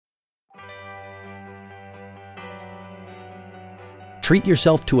Treat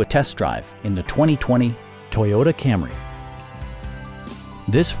yourself to a test drive in the 2020 Toyota Camry.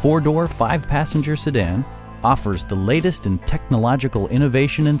 This four-door, five-passenger sedan offers the latest in technological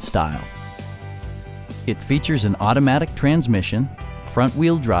innovation and style. It features an automatic transmission,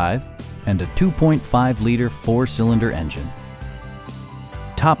 front-wheel drive, and a 2.5-liter four-cylinder engine.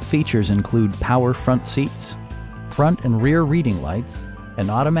 Top features include power front seats, front and rear reading lights, an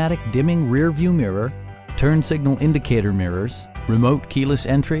automatic dimming rear-view mirror, turn signal indicator mirrors, remote keyless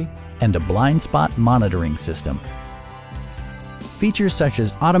entry, and a blind spot monitoring system. Features such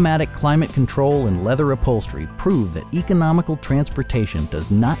as automatic climate control and leather upholstery prove that economical transportation does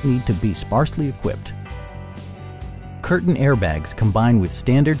not need to be sparsely equipped. Curtain airbags combine with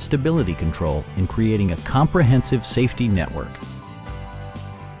standard stability control in creating a comprehensive safety network.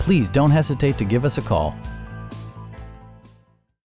 Please don't hesitate to give us a call.